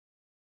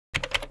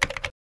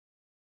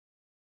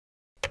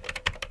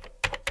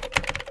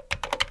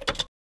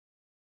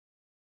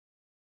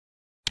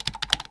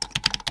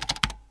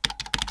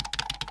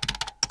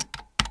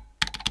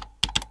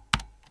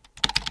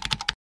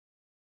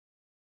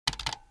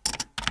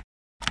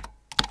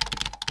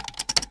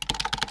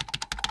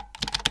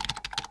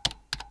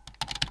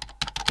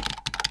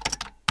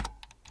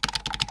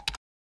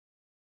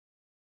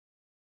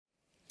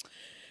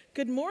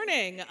Good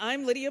morning.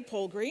 I'm Lydia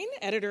Polgreen,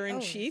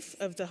 editor-in-chief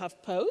of the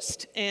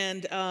HuffPost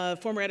and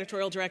former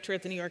editorial director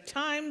at the New York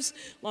Times,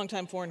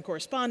 longtime foreign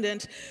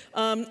correspondent.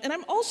 And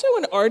I'm also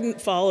an ardent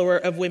follower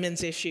of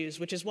women's issues,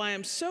 which is why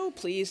I'm so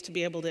pleased to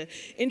be able to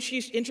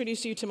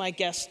introduce you to my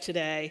guests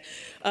today.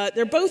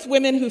 They're both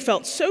women who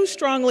felt so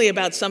strongly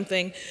about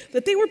something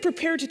that they were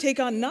prepared to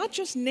take on not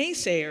just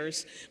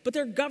naysayers, but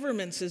their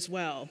governments as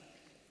well.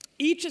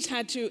 Each has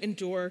had to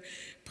endure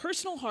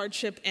personal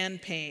hardship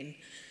and pain.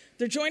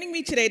 They're joining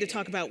me today to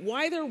talk about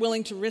why they're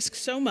willing to risk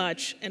so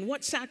much and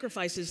what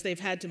sacrifices they've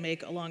had to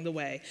make along the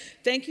way.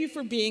 Thank you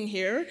for being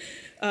here,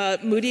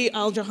 Moudi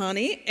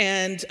Aljohani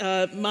and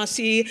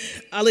Masih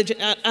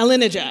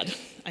Alinejad.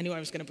 I knew I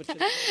was going to butcher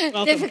it.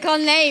 Welcome. Difficult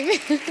name.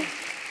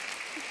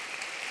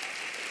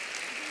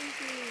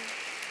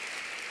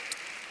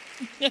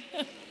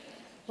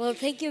 Well,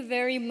 thank you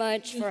very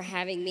much for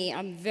having me.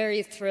 I'm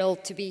very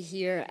thrilled to be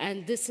here,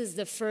 and this is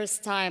the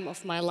first time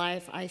of my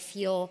life I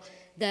feel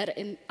that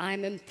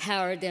I'm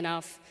empowered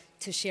enough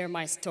to share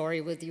my story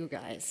with you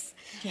guys.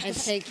 Yes. And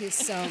thank you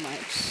so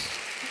much.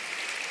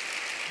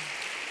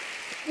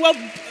 Well,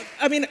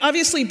 I mean,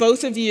 obviously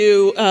both of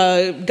you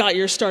got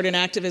your start in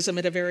activism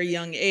at a very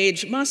young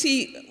age.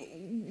 Masih,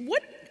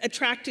 what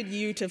attracted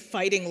you to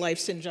fighting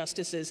life's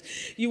injustices?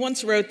 You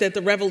once wrote that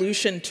the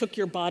revolution took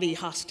your body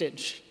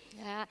hostage.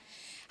 Yeah.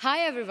 Hi,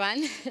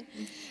 everyone.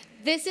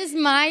 This is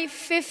my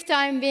 5th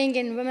time being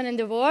in Women in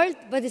the World,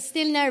 but it's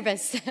still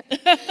nervous.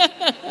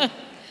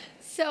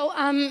 So,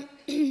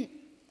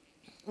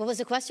 what was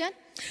the question?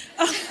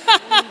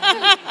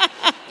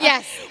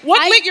 Yes.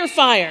 What lit your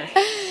fire?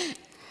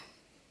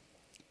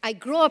 I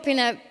grew up in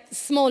a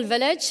small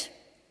village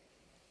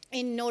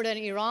in northern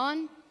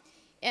Iran.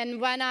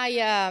 And when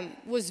I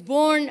was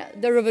born,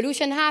 the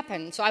revolution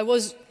happened. So I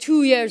was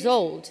 2 years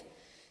old.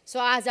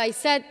 So as I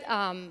said,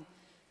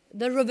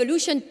 the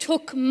revolution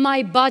took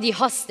my body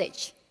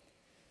hostage.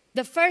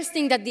 The first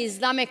thing that the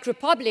Islamic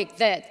Republic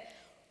did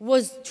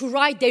was to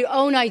write their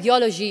own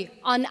ideology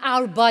on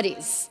our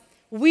bodies.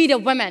 We, the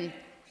women,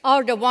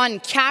 are the one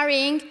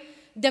carrying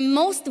the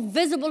most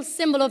visible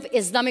symbol of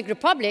Islamic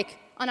Republic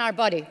on our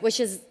body,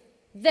 which is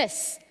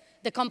this,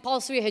 the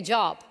compulsory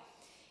hijab.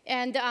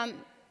 And,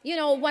 you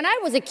know, when I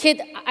was a kid,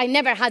 I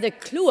never had a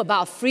clue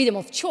about freedom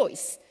of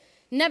choice,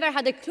 never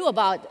had a clue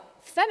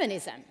about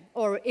feminism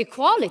or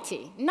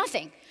equality,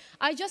 nothing.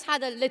 I just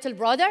had a little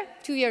brother,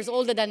 2 years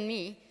older than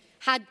me,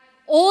 had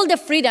all the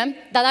freedom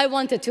that I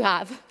wanted to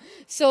have.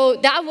 So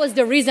that was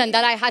the reason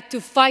that I had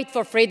to fight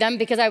for freedom,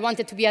 because I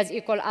wanted to be as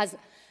equal as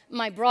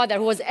my brother,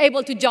 who was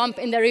able to jump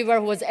in the river,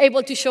 who was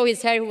able to show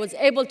his hair, who was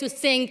able to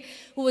sing,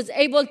 who was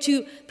able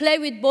to play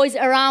with boys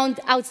around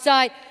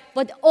outside.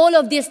 But all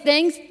of these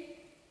things,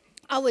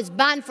 I was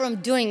banned from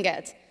doing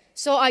it.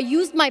 So I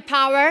used my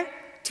power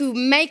to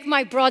make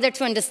my brother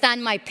to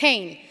understand my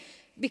pain.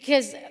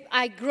 Because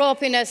I grew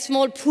up in a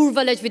small, poor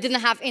village, we didn't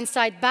have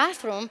inside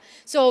bathroom,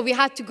 so we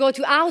had to go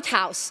to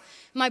outhouse.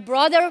 My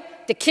brother,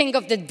 the king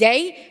of the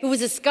day, who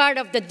was scared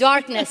of the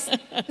darkness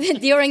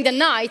during the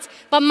night,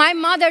 but my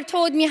mother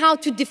told me how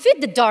to defeat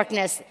the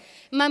darkness.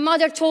 My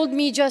mother told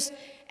me just,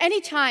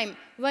 anytime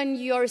when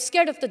you're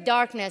scared of the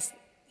darkness,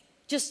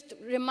 just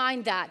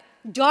remind that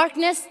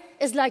darkness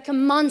is like a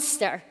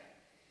monster.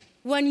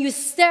 When you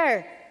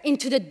stare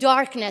into the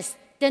darkness,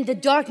 then the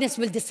darkness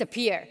will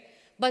disappear.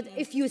 But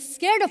if you're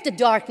scared of the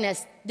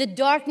darkness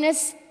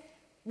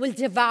will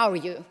devour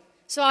you.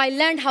 So I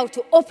learned how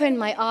to open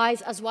my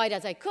eyes as wide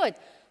as I could.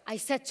 I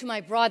said to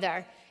my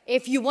brother,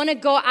 if you want to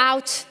go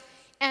out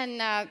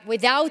and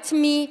without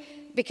me,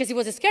 because he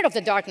was scared of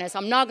the darkness,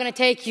 I'm not going to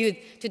take you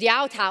to the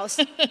outhouse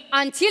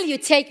until you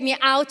take me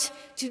out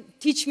to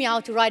teach me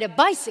how to ride a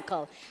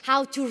bicycle,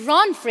 how to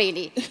run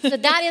freely. So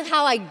that is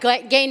how I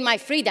gained my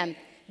freedom.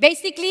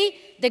 Basically,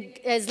 the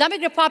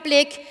Islamic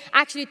Republic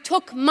actually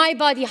took my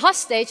body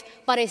hostage,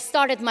 but I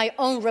started my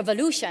own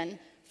revolution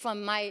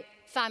from my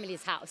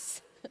family's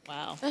house.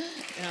 Wow.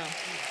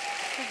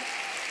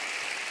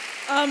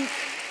 Yeah.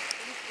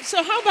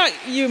 So how about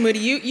you,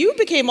 Moudi? You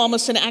became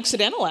almost an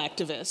accidental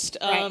activist.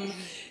 Right.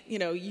 You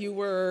know, you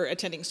were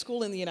attending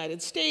school in the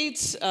United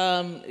States.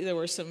 There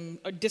were some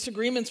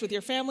disagreements with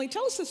your family.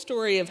 Tell us the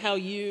story of how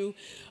you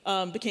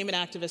became an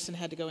activist and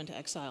had to go into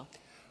exile.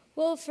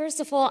 Well, first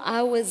of all,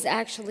 I was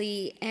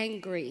actually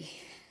angry.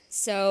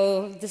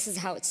 So this is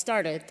how it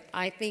started.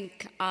 I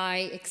think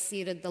I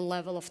exceeded the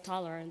level of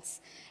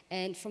tolerance.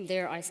 And from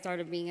there, I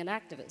started being an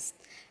activist.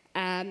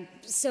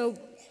 So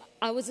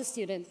I was a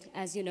student,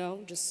 as you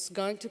know, just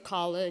going to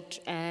college.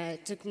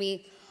 It took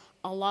me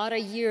a lot of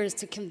years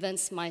to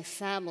convince my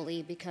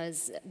family,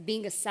 because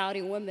being a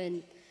Saudi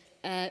woman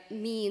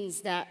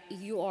means that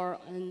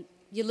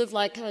you live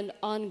like an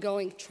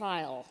ongoing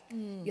trial.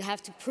 You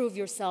have to prove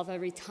yourself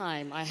every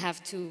time. I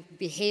have to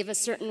behave a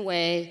certain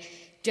way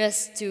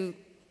just to,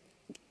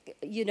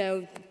 you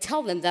know,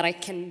 tell them that I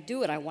can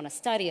do it. I want to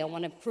study. I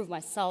want to prove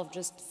myself,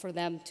 just for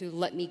them to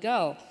let me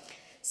go.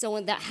 So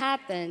when that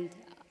happened,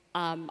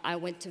 I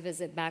went to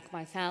visit back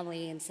my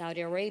family in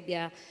Saudi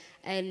Arabia,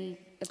 and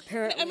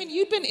apparently. I mean,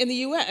 you've been in the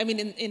U.S. I mean,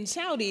 in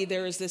Saudi,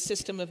 there is this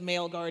system of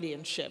male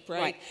guardianship,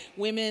 right?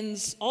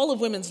 All of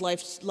women's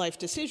life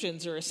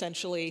decisions are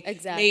essentially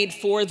made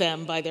for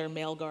them by their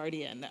male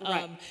guardian.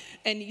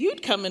 And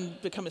you'd come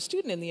and become a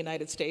student in the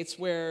United States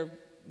where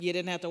you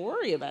didn't have to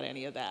worry about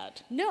any of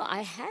that. No,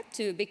 I had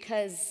to,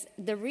 because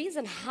the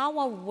reason how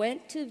I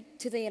went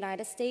to the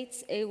United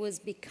States, it was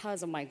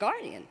because of my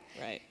guardian.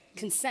 Right.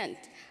 Consent.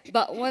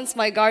 But once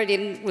my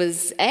guardian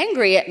was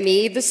angry at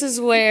me, this is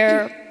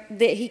where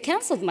he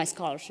canceled my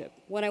scholarship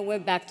when I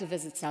went back to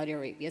visit Saudi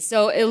Arabia.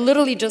 So it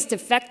literally just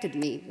affected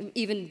me,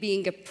 even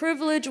being a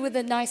privilege with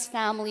a nice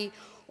family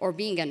or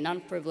being a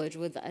non-privilege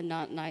with a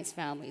not nice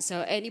family.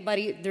 So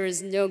anybody, there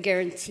is no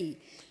guarantee.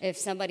 If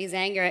somebody's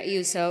angry at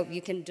you, so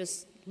you can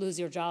just lose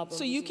your job.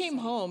 So you came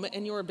home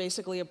and you were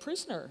basically a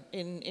prisoner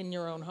in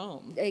your own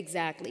home.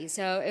 Exactly.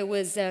 So it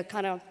was a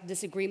kind of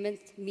disagreement,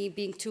 me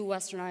being too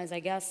westernized, I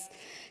guess.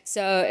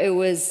 So it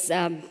was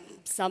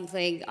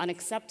something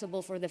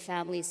unacceptable for the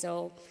family.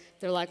 So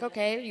they're like,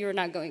 okay, you're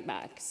not going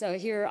back. So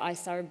here I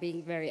started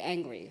being very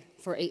angry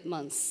for 8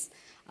 months.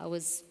 I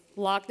was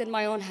locked in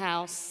my own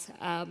house,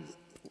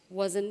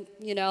 wasn't,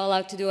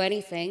 allowed to do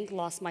anything,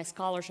 lost my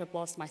scholarship,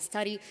 lost my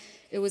study.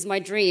 It was my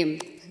dream,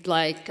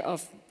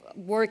 of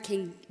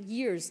working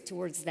years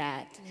towards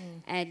that,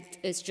 and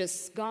it's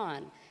just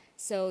gone.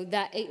 So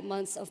that 8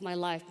 months of my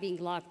life being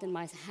locked in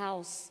my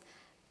house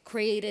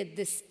created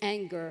this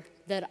anger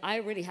that I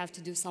really have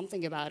to do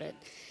something about it.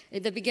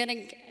 In the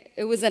beginning,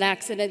 it was an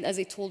accident. As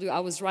I told you,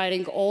 I was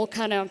writing all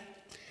kind of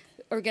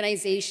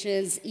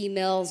organizations,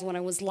 emails when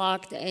I was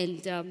locked,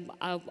 and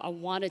I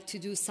wanted to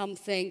do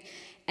something.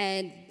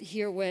 And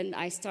here when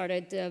I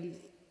started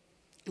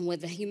with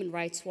the Human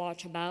Rights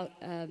Watch about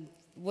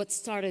what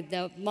started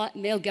the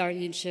male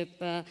guardianship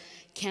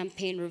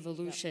campaign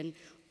revolution,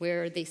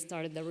 where they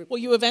started the... Well,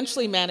 you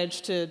eventually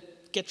managed to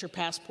get your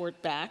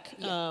passport back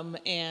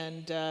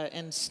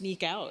and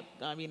sneak out,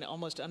 I mean,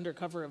 almost under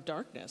cover of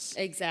darkness.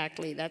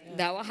 Exactly,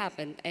 that what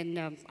happened.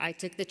 And I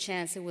took the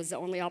chance. It was the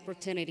only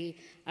opportunity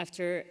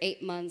after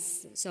 8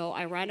 months. So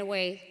I ran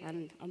away,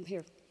 and I'm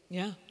here.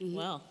 Yeah,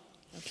 wow,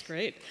 that's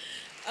great.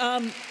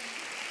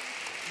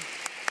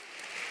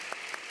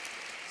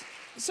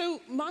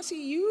 So, Masih,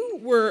 you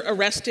were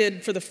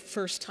arrested for the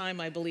first time,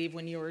 I believe,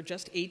 when you were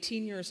just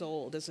 18 years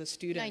old as a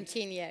student.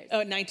 19 years.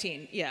 Oh,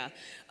 19, yeah.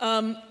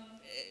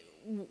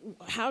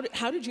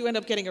 How did you end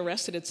up getting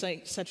arrested at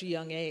such a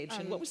young age,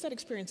 and what was that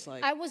experience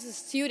like? I was a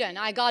student.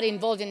 I got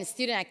involved in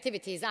student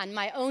activities, and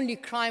my only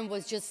crime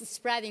was just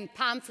spreading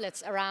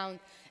pamphlets around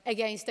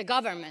against the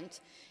government.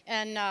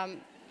 And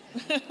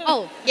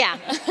oh, yeah.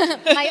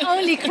 My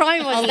only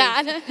crime was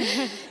that.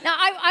 Now,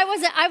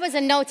 I was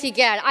a naughty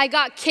girl. I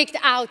got kicked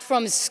out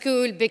from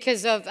school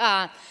because of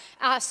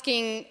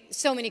asking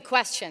so many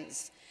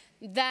questions.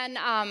 Then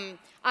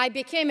I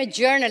became a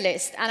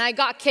journalist, and I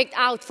got kicked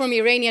out from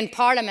Iranian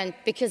parliament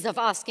because of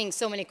asking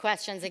so many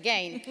questions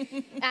again.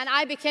 And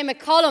I became a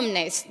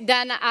columnist.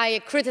 Then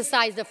I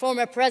criticized the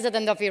former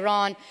president of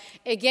Iran.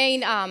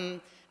 Again,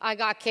 I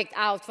got kicked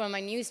out from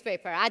my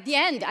newspaper. At the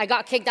end, I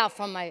got kicked out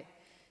from my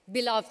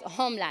beloved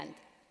Homeland.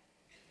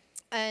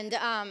 And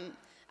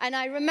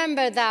I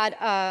remember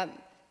that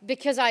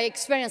because I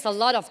experienced a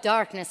lot of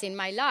darkness in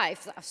my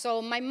life.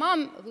 So my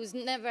mom, who's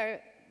never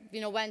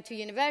went to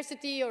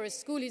university or a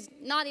school, is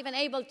not even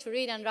able to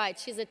read and write.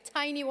 She's a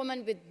tiny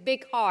woman with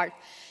big heart.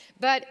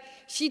 But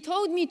she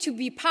told me to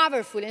be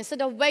powerful.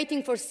 Instead of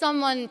waiting for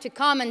someone to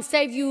come and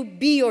save you,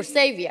 be your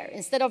savior.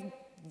 Instead of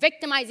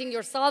victimizing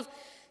yourself,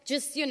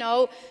 just,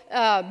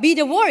 be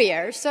the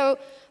warrior. So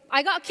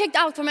I got kicked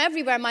out from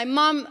everywhere. My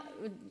mom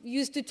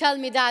used to tell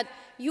me that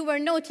you were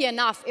naughty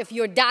enough if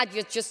your dad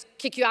would just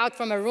kick you out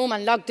from a room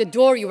and lock the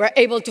door, you were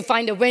able to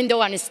find a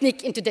window and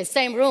sneak into the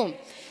same room.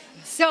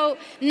 So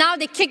now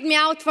they kicked me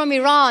out from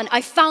Iran.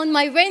 I found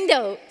my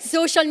window.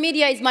 Social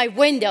media is my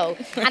window.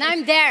 And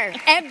I'm there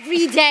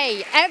every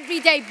day,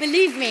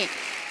 believe me.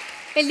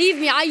 Believe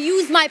me, I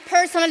use my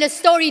personal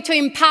story to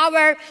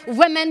empower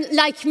women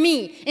like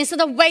me. Instead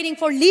of waiting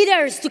for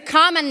leaders to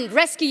come and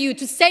rescue you,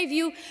 to save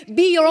you,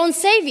 be your own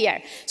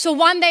savior. So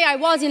one day I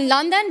was in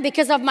London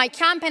because of my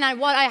campaign and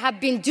what I have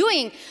been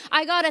doing.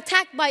 I got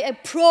attacked by a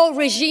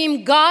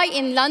pro-regime guy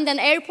in London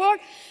airport.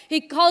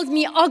 He called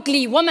me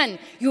ugly woman.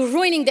 You're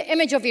ruining the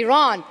image of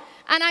Iran.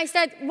 And I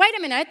said, wait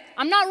a minute,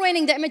 I'm not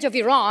ruining the image of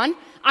Iran.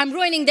 I'm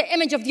ruining the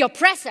image of the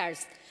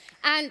oppressors.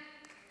 And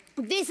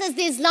this is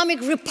the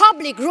Islamic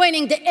Republic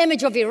ruining the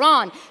image of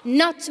Iran,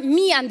 not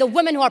me and the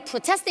women who are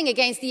protesting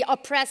against the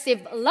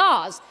oppressive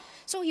laws.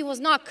 So he was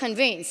not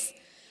convinced.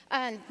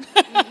 And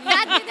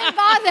that didn't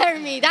bother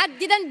me. That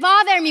didn't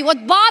bother me.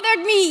 What bothered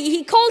me,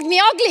 he called me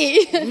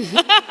ugly.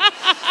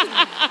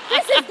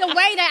 This is the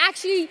way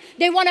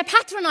they want to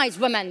patronize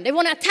women. They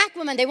want to attack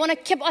women. They want to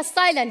keep us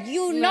silent.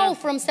 You know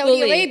from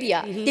Saudi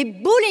Arabia. They're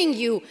bullying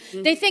you.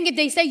 They think if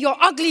they say you're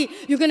ugly,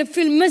 you're going to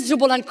feel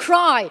miserable and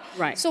cry.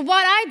 Right. So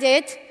what I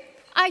did,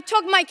 I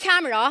took my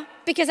camera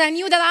because I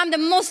knew that I'm the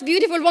most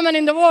beautiful woman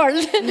in the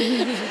world.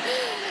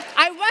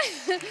 I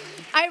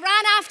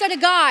ran after the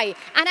guy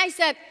and I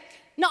said,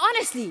 No,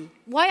 honestly,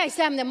 why I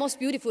say I'm the most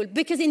beautiful?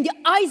 Because in the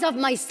eyes of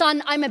my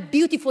son, I'm a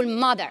beautiful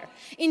mother.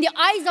 In the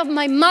eyes of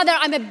my mother,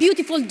 I'm a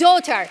beautiful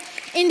daughter.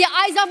 In the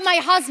eyes of my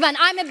husband,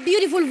 I'm a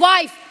beautiful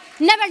wife.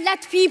 Never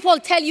let people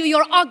tell you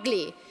you're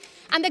ugly.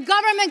 And the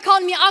government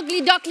called me ugly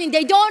duckling.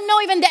 They don't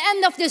know even the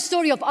end of the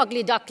story of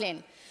ugly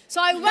duckling.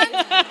 So I went.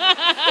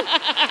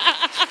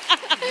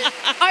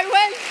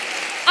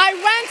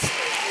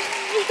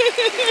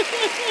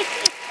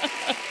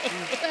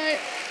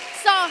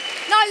 So,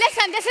 now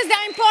listen, this is the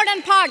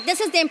important part. This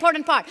is the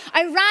important part.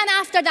 I ran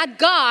after that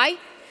guy.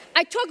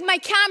 I took my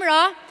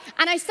camera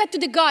and I said to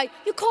the guy,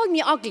 you called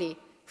me ugly.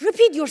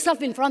 Repeat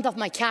yourself in front of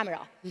my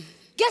camera.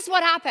 Guess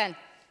what happened?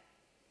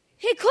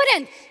 He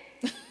couldn't.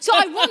 So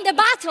I won the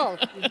battle.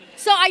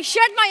 So I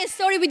shared my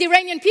story with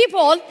Iranian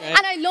people,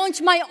 and I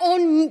launched my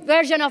own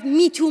version of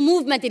Me Too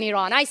movement in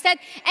Iran. I said,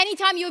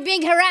 anytime you're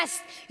being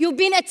harassed, you're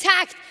being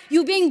attacked,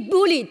 you're being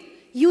bullied,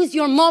 use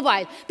your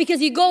mobile.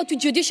 Because you go to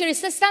judiciary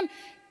system,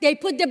 they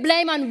put the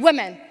blame on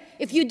women.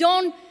 If you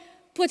don't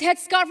put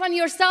headscarf on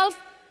yourself,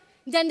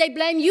 then they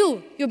blame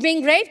you. You're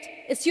being raped,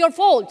 it's your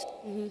fault.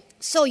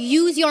 So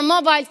use your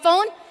mobile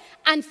phone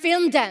and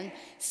film them.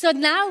 So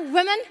now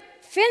women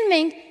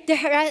filming the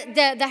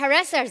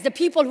harassers, the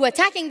people who are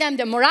attacking them,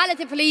 the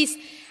morality police,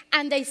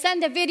 and they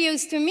send the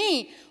videos to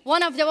me.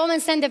 One of the women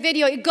sent the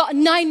video, it got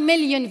 9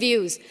 million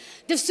views.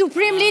 The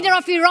supreme leader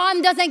of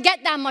Iran doesn't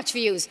get that much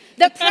views.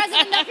 The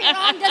president of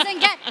Iran doesn't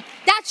get.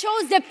 That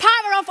shows the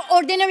power of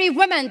ordinary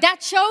women.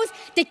 That shows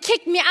they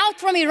kicked me out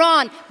from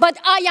Iran, but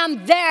I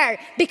am there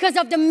because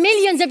of the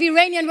millions of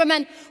Iranian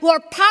women who are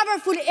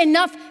powerful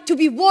enough to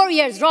be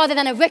warriors rather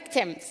than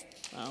victims.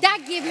 Wow.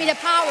 That gave me the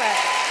power.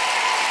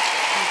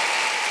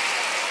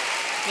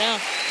 Yeah.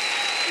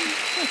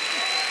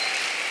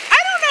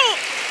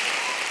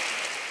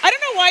 I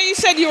don't know why you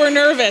said you were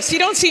nervous. You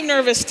don't seem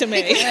nervous to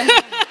me.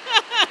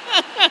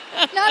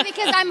 No,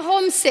 because I'm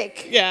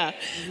homesick. Yeah,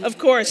 of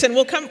course, and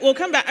we'll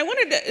come back. I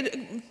wanted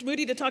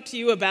Moudi to talk to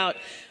you about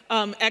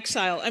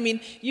exile. I mean,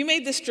 you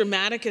made this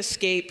dramatic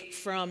escape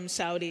from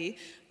Saudi,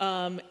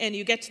 and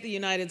you get to the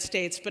United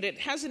States, but it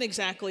hasn't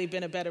exactly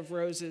been a bed of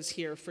roses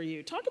here for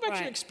you. Talk about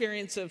your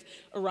experience of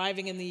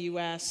arriving in the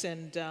U.S.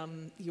 and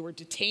you were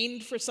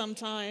detained for some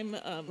time.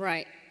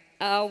 Right.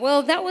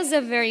 Well, that was a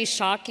very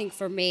shocking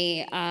for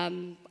me.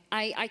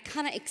 I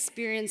kind of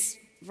experience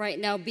right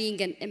now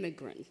being an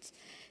immigrant.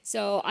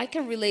 So I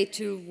can relate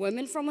to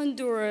women from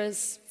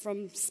Honduras,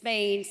 from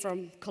Spain,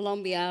 from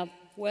Colombia,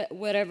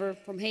 whatever,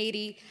 from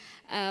Haiti.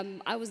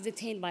 I was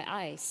detained by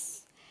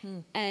ICE.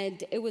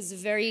 And it was a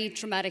very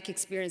traumatic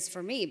experience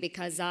for me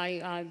because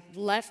I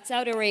left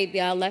Saudi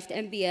Arabia, left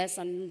MBS,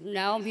 and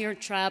now I'm here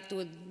trapped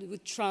with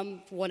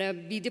Trump, want to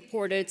be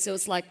deported. So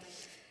it's like,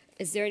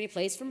 is there any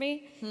place for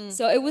me?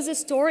 So it was a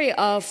story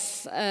of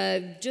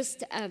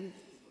just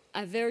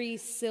a very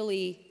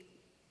silly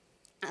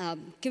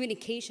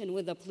communication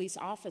with a police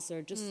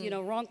officer, just, you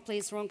know, wrong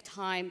place, wrong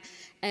time.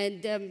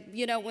 And,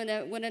 you know, when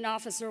an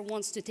officer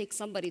wants to take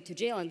somebody to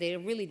jail and they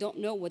really don't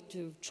know what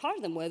to charge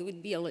them with, it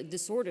would be a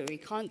disorderly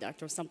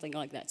conduct or something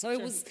like that. So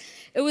it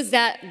was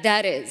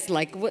that is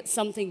like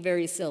something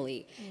very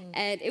silly.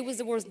 And it was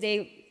the worst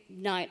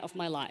night of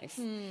my life.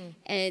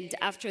 And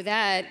after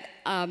that,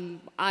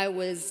 I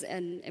was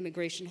an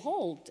immigration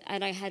hold,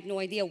 and I had no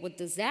idea what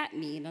does that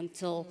mean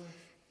until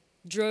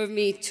drove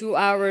me 2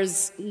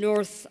 hours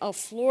north of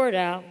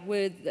Florida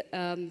with,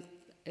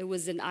 it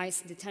was an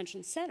ICE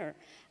detention center.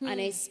 And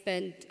I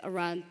spent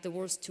around the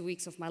worst 2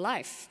 weeks of my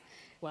life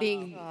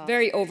being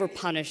very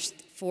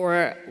overpunished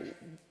for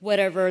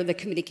whatever the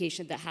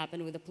communication that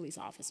happened with a police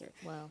officer.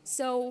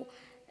 So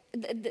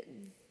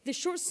the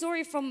short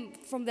story from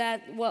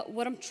that,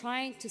 what I'm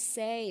trying to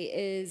say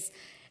is,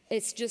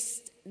 it's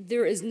just,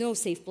 there is no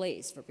safe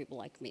place for people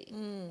like me.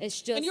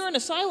 It's just. And you're an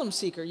asylum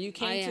seeker. You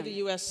came to the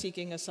U.S.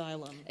 seeking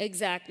asylum.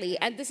 Exactly.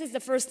 And this is the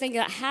first thing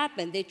that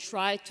happened. They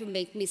tried to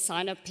make me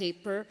sign a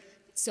paper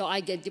so I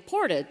get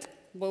deported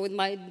with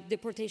my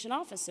deportation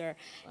officer.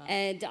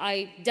 And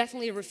I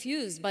definitely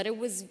refused, but it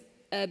was,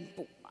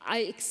 I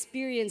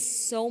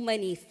experienced so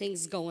many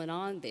things going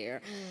on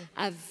there.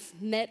 I've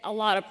met a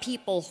lot of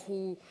people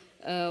who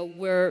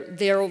were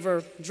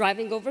there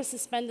driving over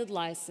suspended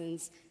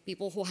license,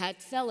 people who had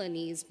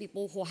felonies,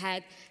 people who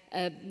had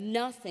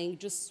nothing,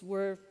 just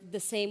were the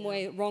same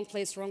way, wrong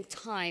place, wrong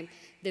time.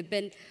 There've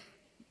been,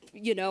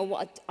 you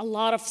know, a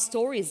lot of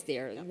stories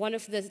there. One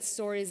of the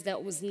stories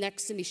that was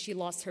next to me, she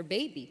lost her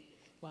baby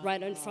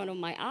right in front of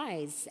my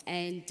eyes,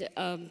 and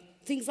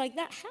things like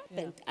that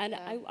happened, and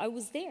I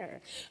was there.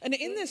 And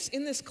in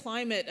this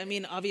climate, I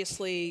mean,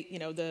 obviously, you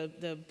know,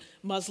 the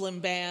Muslim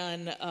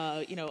ban,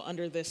 you know,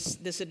 under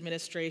this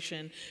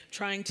administration,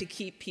 trying to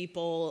keep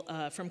people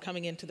from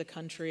coming into the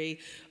country.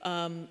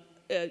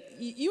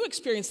 You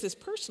experienced this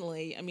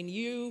personally. I mean,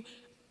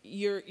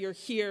 you're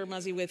here,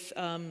 Masih, with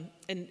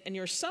and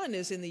your son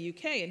is in the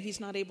UK, and he's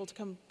not able to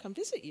come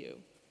visit you.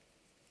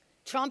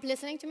 Trump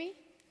listening to me?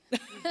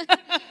 I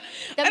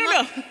don't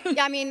know.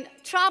 Yeah, I mean,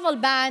 travel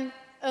ban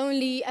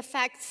only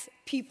affects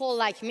people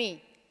like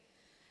me.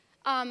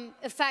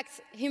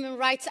 affect human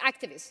rights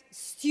activists,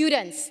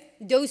 students,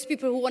 those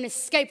people who want to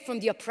escape from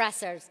the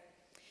oppressors.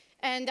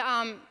 And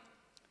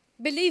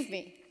believe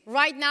me,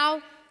 right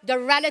now, the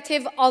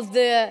relative of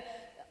the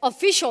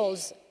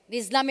officials, the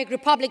Islamic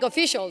Republic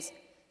officials,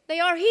 they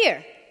are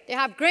here. They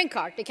have green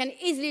card. They can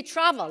easily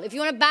travel. If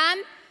you want to ban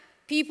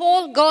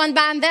people, go and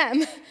ban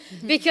them.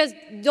 Because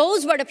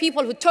those were the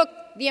people who took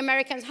the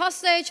Americans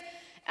hostage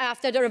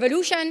after the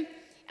revolution,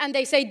 and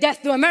they say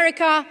death to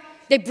America.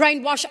 They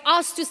brainwash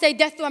us to say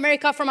death to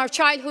America from our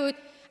childhood.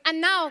 And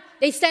now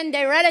they send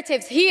their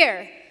relatives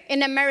here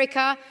in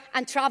America,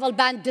 and travel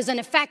ban doesn't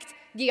affect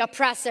the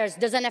oppressors,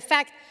 doesn't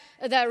affect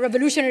the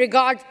Revolutionary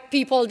Guard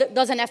people,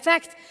 doesn't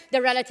affect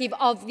the relative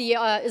of the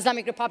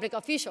Islamic Republic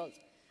officials.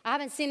 I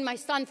haven't seen my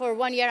son for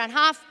 1.5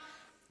 years,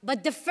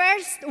 but the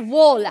first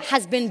wall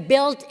has been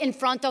built in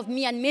front of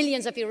me and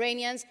millions of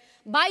Iranians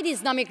by the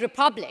Islamic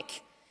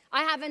Republic.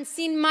 I haven't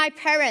seen my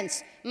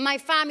parents, my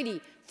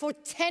family, for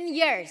 10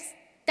 years.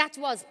 That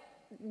was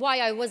why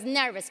I was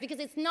nervous, because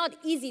it's not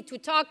easy to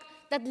talk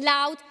that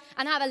loud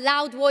and have a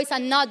loud voice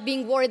and not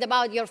being worried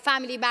about your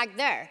family back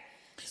there.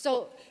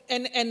 So,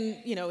 and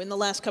you know, in the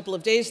last couple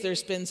of days,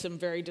 there's been some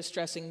very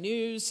distressing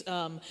news.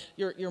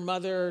 Your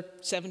mother,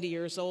 70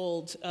 years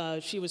old,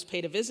 she was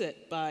paid a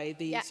visit by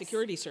the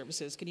security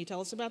services. Can you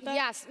tell us about that?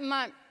 Yes,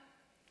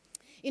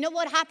 you know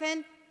what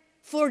happened?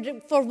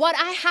 For what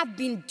I have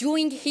been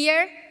doing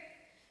here,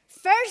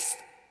 first,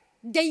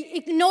 they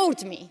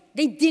ignored me.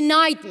 They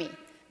denied me.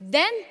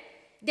 Then,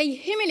 they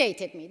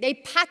humiliated me. They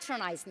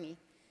patronized me.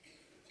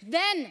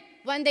 Then,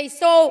 when they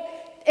saw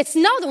it's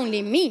not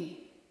only me,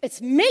 it's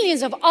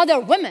millions of other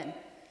women.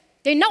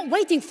 They're not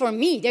waiting for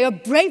me. They are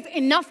brave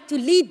enough to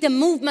lead the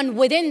movement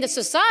within the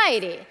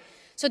society.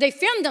 So they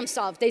filmed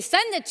themselves. They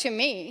send it to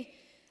me.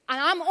 And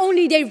I'm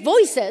only their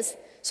voices.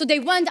 So they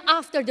went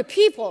after the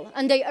people.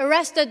 And they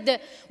arrested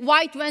the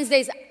White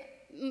Wednesdays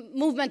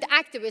movement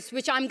activists,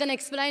 which I'm going to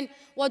explain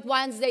what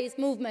Wednesdays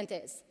movement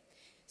is.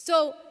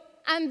 So,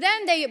 and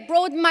then they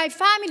brought my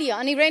family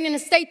on Iranian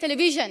state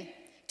television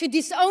to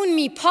disown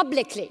me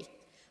publicly.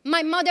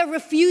 My mother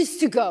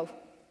refused to go.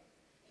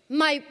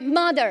 My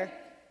mother,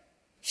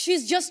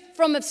 she's just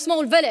from a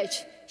small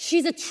village.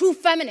 She's a true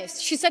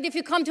feminist. She said, if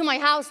you come to my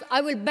house,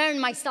 I will burn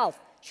myself.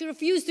 She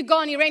refused to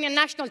go on Iranian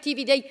national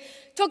TV. They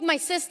took my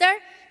sister,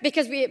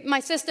 because my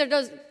sister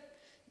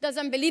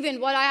doesn't believe in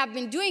what I have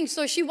been doing,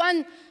 so she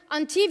went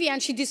on TV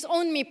and she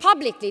disowned me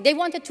publicly. They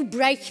wanted to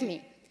break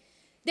me.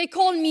 They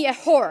called me a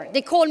whore.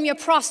 They called me a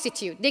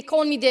prostitute. They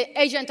called me the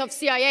agent of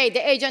CIA,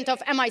 the agent of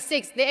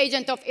MI6, the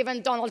agent of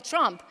even Donald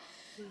Trump.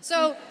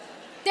 So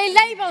they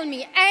label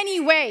me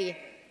anyway,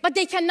 but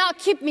they cannot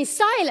keep me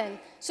silent.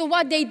 So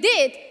what they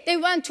did, they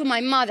went to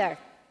my mother.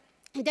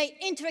 They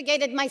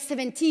interrogated my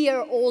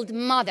 70-year-old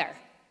mother.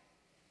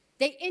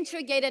 They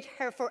interrogated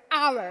her for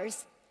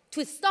hours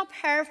to stop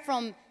her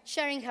from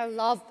sharing her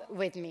love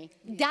with me.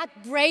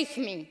 That broke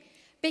me,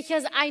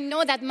 because I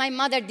know that my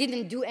mother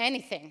didn't do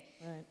anything.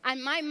 Right.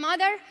 And my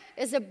mother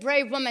is a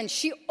brave woman.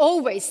 She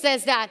always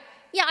says that,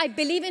 yeah, I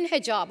believe in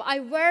hijab.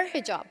 I wear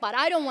hijab, but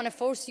I don't want to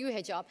force you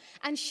hijab.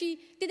 And she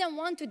didn't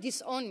want to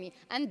disown me,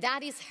 and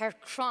that is her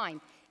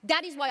crime.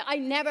 That is why I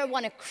never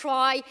want to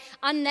cry.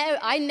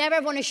 I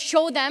never want to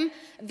show them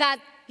that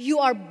you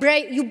are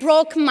brave, you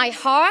broke my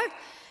heart,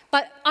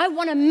 but I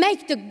want to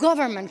make the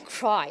government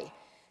cry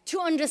to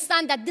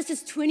understand that this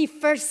is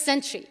 21st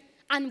century.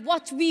 And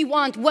what we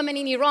want, women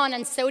in Iran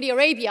and Saudi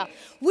Arabia,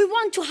 we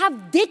want to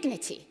have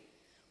dignity.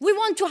 We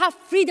want to have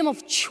freedom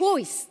of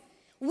choice.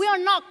 We are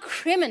not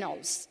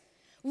criminals.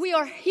 We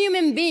are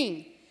human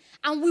beings.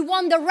 And we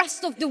want the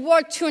rest of the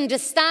world to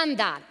understand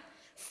that.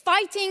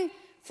 Fighting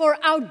for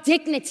our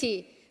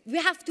dignity, we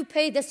have to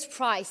pay this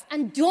price.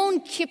 And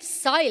don't keep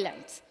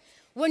silent.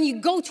 When you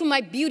go to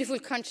my beautiful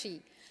country,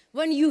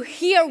 when you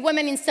hear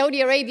women in Saudi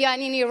Arabia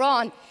and in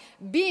Iran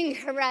being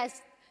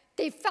harassed,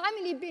 their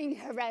family being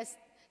harassed,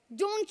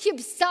 don't keep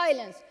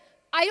silent.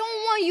 I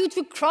don't want you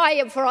to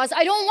cry for us.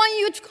 I don't want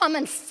you to come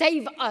and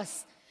save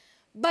us.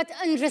 But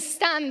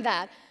understand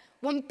that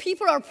when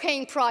people are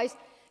paying price,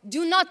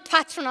 do not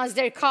patronize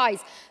their cause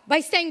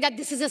by saying that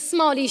this is a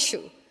small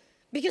issue.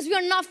 Because we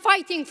are not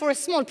fighting for a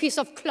small piece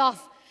of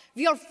cloth.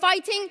 We are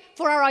fighting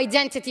for our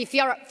identity,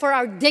 for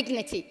our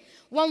dignity.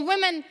 When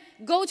women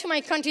go to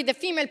my country, the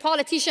female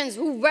politicians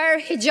who wear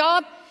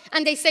hijab,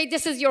 and they say,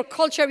 this is your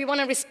culture, we want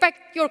to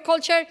respect your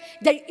culture,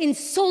 they're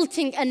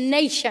insulting a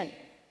nation.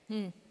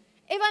 Even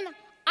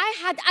I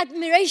had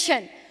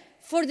admiration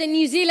for the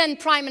New Zealand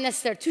Prime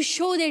Minister to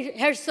show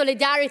her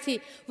solidarity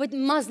with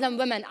Muslim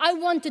women. I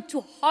wanted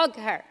to hug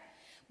her.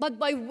 But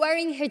by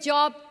wearing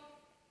hijab,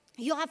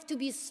 you have to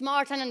be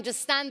smart and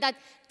understand that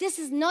this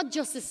is not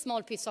just a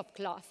small piece of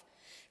cloth.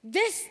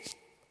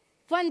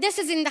 When this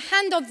is in the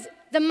hand of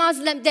the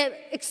Muslim, the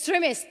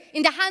extremists,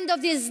 in the hand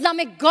of the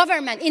Islamic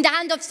government, in the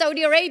hand of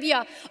Saudi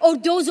Arabia, or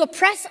those who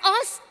oppress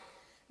us,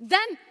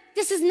 then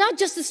this is not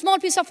just a small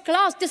piece of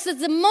cloth. This is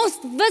the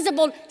most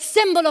visible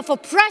symbol of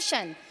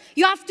oppression.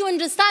 You have to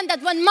understand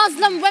that when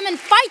Muslim women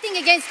fighting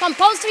against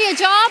compulsory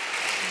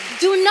hijab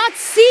do not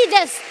see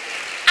this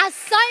a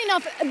sign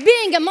of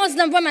being a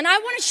Muslim woman. I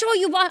want to show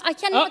you why I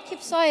cannot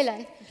keep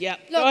silent. Yeah,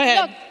 look, go ahead.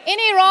 Look, in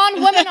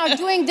Iran, women are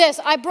doing this.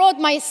 I brought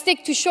my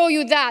stick to show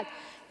you that.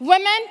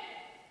 Women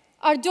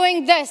are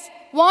doing this.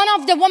 One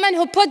of the women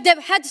who put the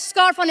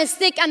headscarf on a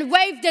stick and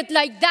waved it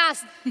like that.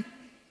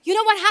 You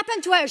know what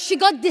happened to her? She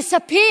got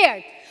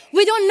disappeared.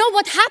 We don't know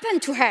what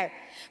happened to her.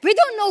 We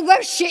don't know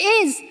where she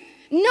is.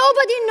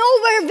 Nobody knows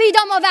where Vida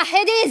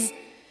Mawahid is.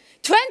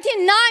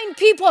 29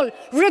 people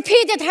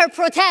repeated her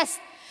protest.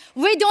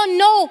 We don't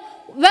know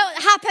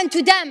what happened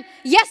to them.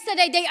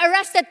 Yesterday, they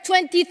arrested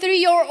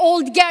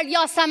 23-year-old girl,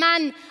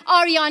 Yasaman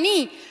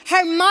Aryani.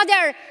 Her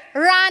mother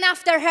ran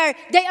after her.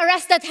 They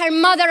arrested her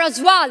mother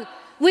as well.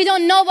 We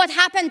don't know what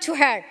happened to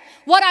her.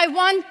 What I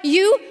want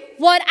you,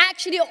 what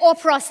actually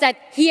Oprah said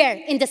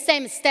here in the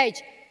same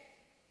stage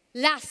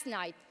last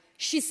night.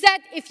 She said,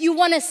 if you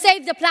want to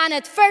save the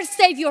planet, first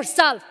save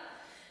yourself.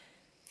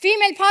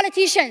 Female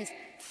politicians,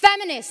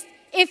 feminists,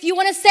 if you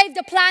want to save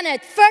the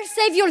planet, first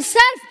save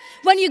yourself.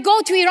 When you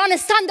go to Iran,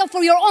 stand up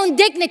for your own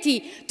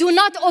dignity. Do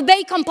not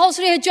obey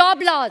compulsory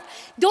hijab laws.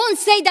 Don't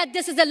say that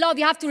this is a law.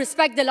 You have to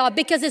respect the law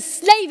because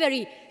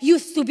slavery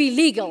used to be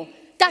legal.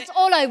 That's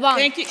all I want.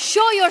 Thank you.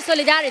 Show your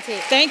solidarity.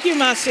 Thank you,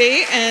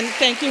 Masih, and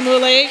thank you,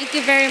 Moudi. Thank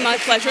you very much.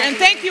 It's a pleasure, and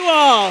thank you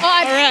all. Oh,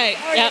 all right.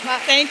 Yeah.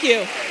 Thank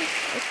you.